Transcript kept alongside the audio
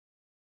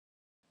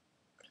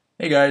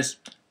Hey guys,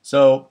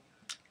 so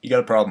you got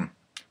a problem.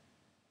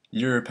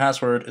 Your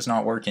password is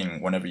not working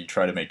whenever you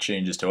try to make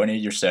changes to any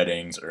of your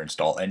settings or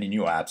install any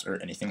new apps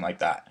or anything like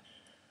that.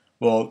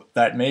 Well,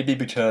 that may be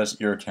because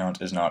your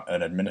account is not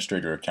an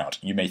administrator account.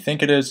 You may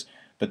think it is,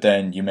 but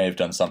then you may have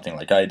done something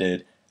like I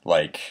did,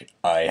 like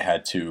I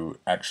had to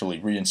actually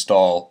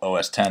reinstall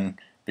OS X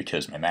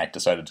because my Mac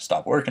decided to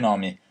stop working on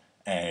me,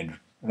 and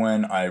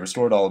when I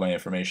restored all of my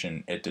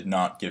information, it did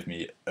not give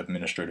me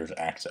administrator's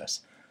access.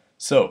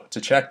 So, to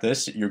check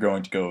this, you're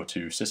going to go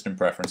to System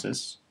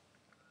Preferences,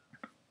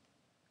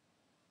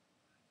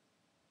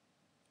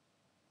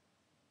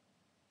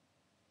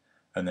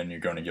 and then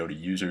you're going to go to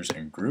Users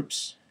and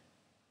Groups.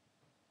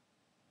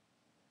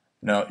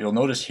 Now, you'll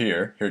notice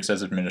here it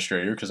says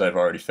Administrator because I've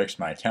already fixed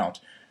my account,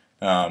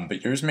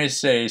 but yours may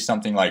say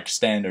something like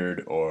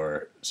Standard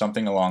or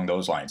something along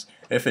those lines.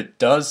 If it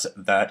does,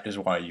 that is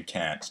why you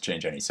can't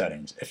change any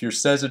settings. If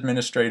yours says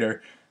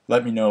Administrator,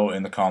 let me know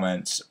in the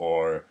comments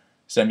or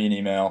send me an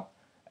email,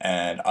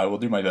 and I will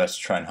do my best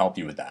to try and help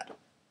you with that.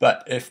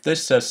 But if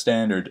this says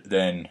Standard,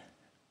 then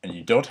and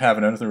you don't have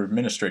another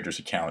administrator's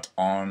account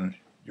on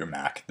your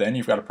Mac, then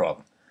you've got a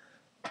problem.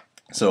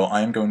 So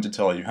I am going to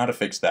tell you how to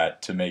fix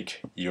that to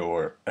make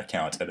your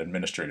account an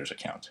administrator's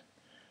account.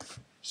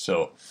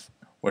 So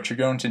what you're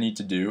going to need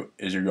to do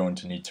is you're going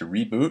to need to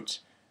reboot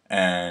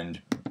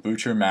and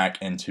boot your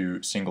Mac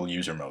into single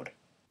user mode.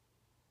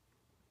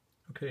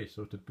 Okay,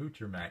 so to boot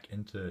your Mac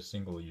into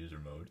single user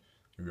mode,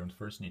 you're going to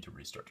first need to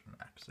restart your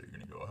Mac. So you're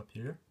going to go up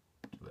here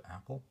to the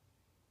Apple,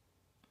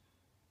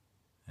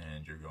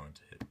 and you're going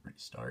to hit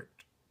restart,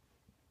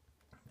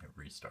 and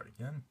restart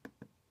again.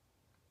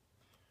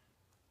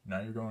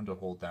 Now you're going to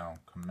hold down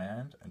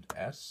Command and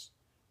S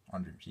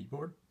on your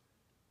keyboard,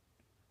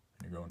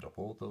 and you're going to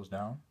hold those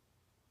down.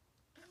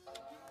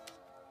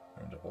 You're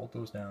going to hold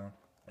those down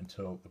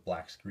until the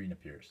black screen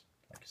appears,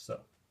 like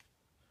so.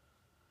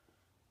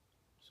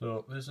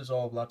 So this is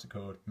all lots of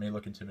code. It may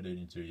look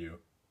intimidating to you,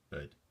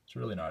 but it's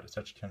really not. It's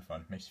actually kind of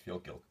fun. It makes you feel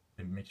guilt.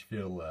 It makes you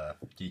feel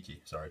geeky.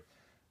 Sorry.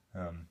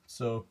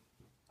 So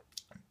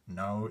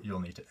now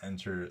you'll need to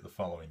enter the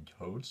following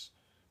codes,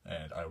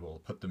 and I will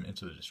put them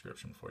into the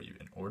description for you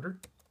in order.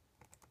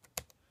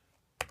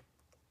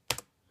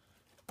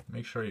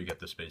 Make sure you get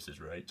the spaces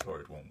right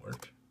or it won't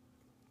work.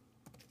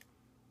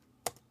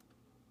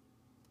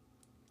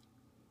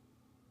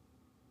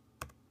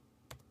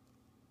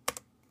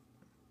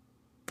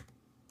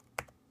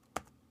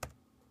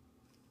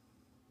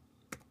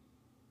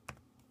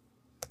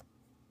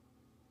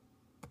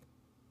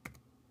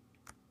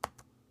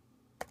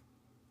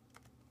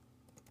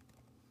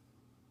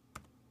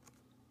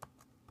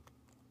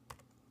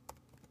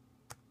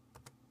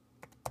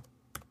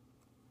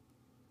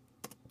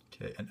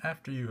 Okay, and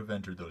after you have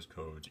entered those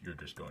codes, you're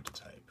just going to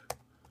type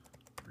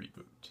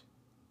reboot.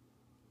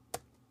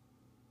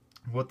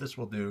 What this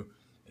will do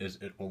is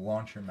it will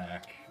launch your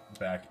Mac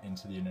back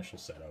into the initial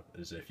setup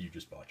as if you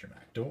just bought your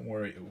Mac. Don't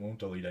worry, it won't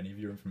delete any of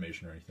your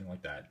information or anything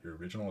like that. Your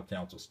original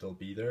accounts will still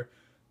be there,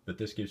 but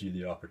this gives you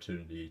the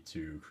opportunity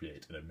to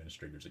create an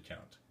administrator's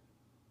account.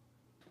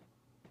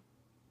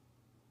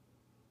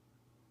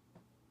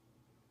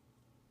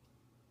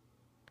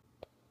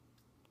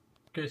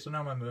 Okay, so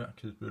now my Mac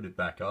is booted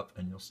back up,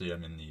 and you'll see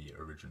I'm in the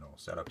original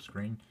setup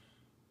screen.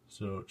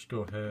 So just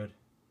go ahead,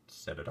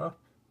 set it up,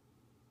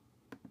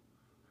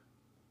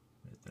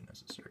 make the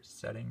necessary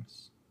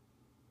settings,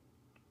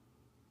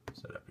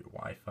 set up your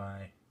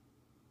Wi-Fi,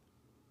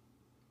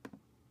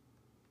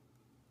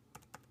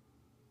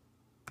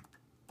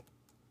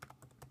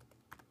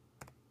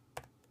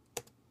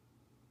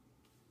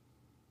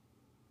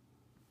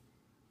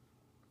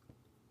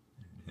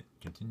 and hit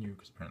continue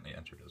because apparently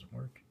enter doesn't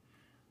work.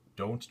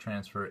 Don't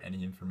transfer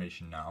any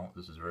information now.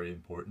 This is very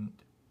important.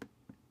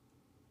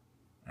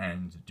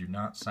 And do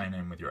not sign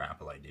in with your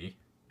Apple ID.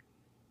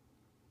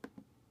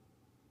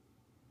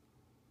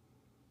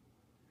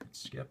 Hit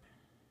skip.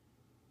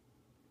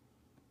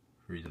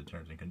 Read the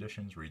terms and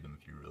conditions. Read them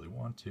if you really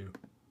want to.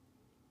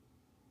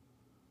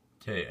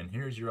 Okay, and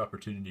here's your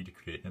opportunity to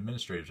create an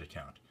administrator's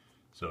account.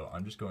 So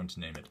I'm just going to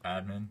name it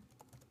admin.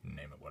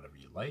 Name it whatever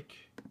you like.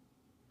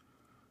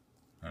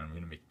 And I'm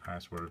going to make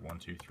password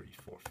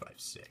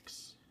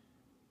 123456.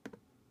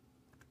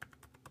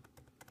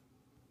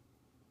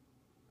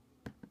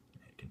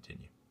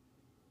 Continue.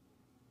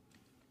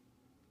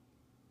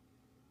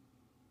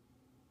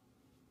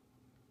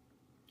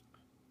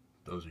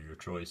 Those are your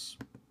choice.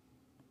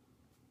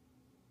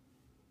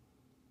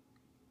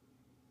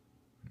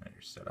 Now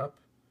you're set up.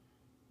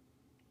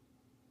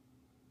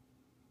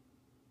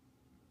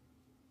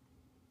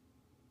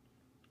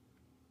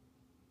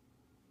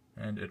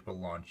 And it will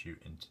launch you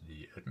into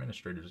the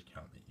administrator's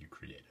account that you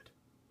created.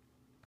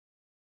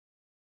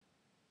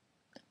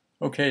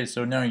 Okay,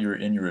 so now you're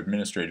in your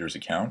administrator's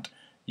account.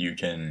 You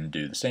can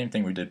do the same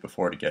thing we did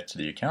before to get to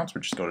the accounts.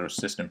 We'll just go to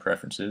System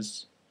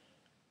Preferences.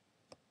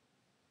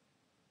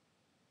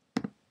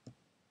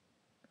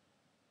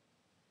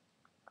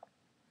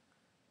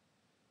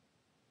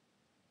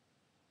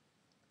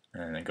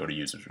 And then go to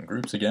Users and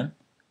Groups again.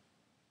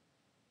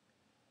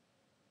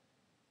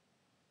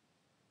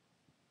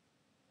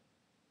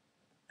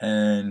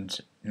 And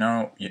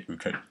now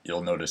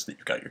you'll notice that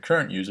you've got your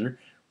current user,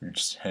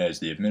 which has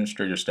the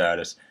administrator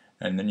status,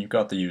 and then you've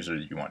got the user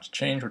that you want to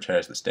change, which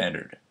has the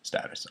standard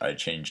status. I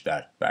changed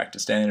that back to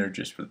standard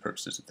just for the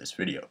purposes of this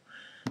video.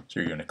 So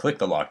you're going to click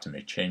the lock to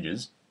make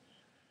changes,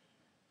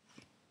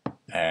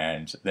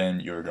 and then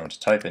you're going to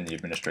type in the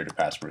administrator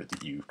password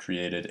that you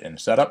created in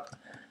setup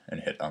and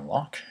hit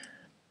unlock.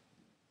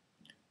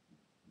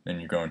 Then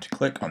you're going to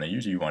click on the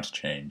user you want to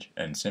change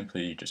and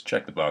simply just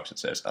check the box that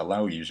says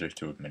allow user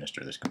to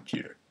administer this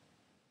computer.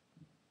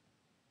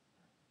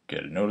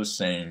 Get a notice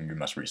saying you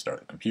must restart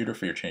the computer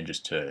for your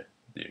changes to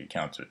the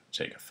account to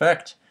take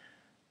effect.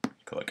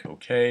 Click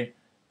OK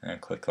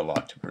and click the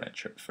lock to prevent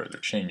further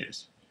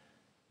changes.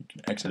 You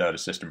can exit out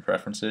of system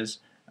preferences,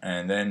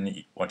 and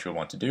then what you'll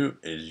want to do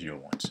is you'll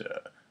want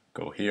to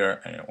go here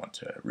and you'll want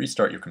to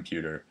restart your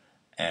computer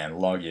and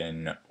log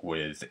in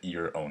with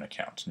your own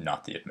account,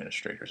 not the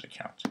administrator's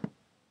account.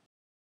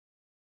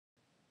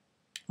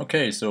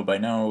 Okay, so by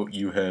now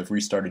you have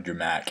restarted your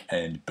Mac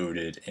and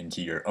booted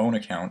into your own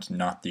account,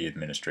 not the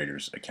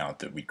administrator's account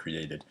that we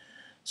created.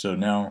 So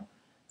now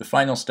the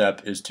final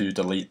step is to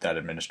delete that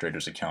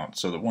administrator's account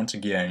so that once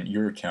again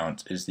your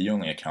account is the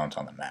only account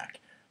on the Mac.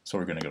 So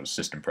we're going to go to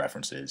System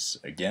Preferences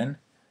again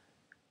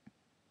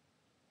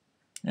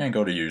and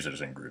go to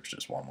Users and Groups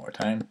just one more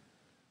time.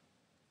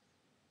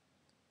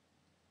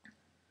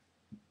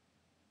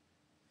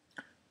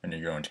 And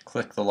you're going to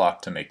click the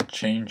lock to make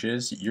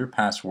changes. Your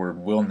password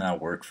will now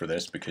work for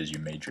this because you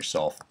made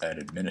yourself an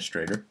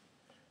administrator.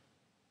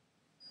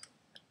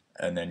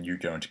 And then you're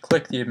going to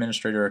click the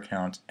administrator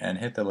account and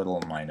hit the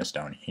little minus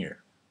down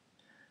here.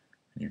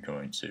 You're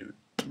going to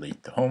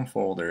delete the home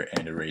folder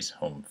and erase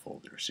home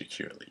folder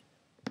securely.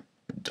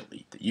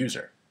 Delete the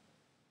user.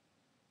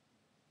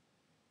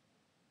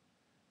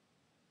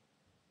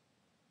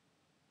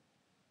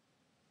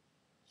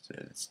 So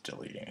it's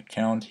deleting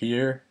account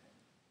here.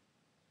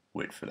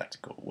 Wait for that to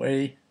go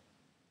away.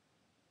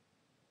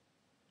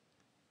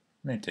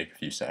 May take a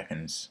few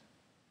seconds.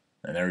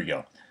 And there we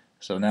go.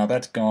 So now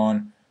that's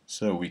gone,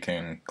 so we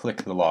can click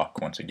the lock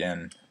once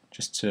again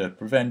just to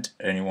prevent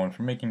anyone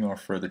from making more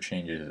further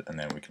changes, and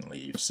then we can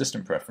leave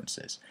System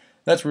Preferences.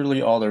 That's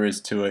really all there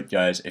is to it,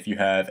 guys. If you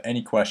have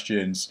any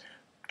questions,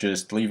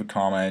 just leave a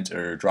comment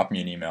or drop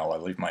me an email. I'll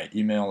leave my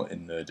email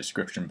in the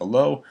description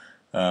below.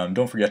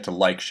 Don't forget to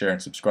like, share,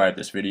 and subscribe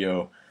this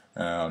video,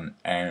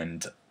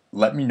 and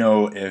let me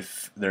know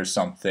if there's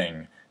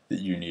something that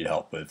you need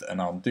help with,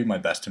 and I'll do my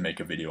best to make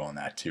a video on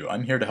that too.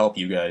 I'm here to help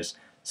you guys,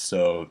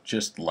 so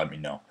just let me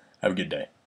know. Have a good day.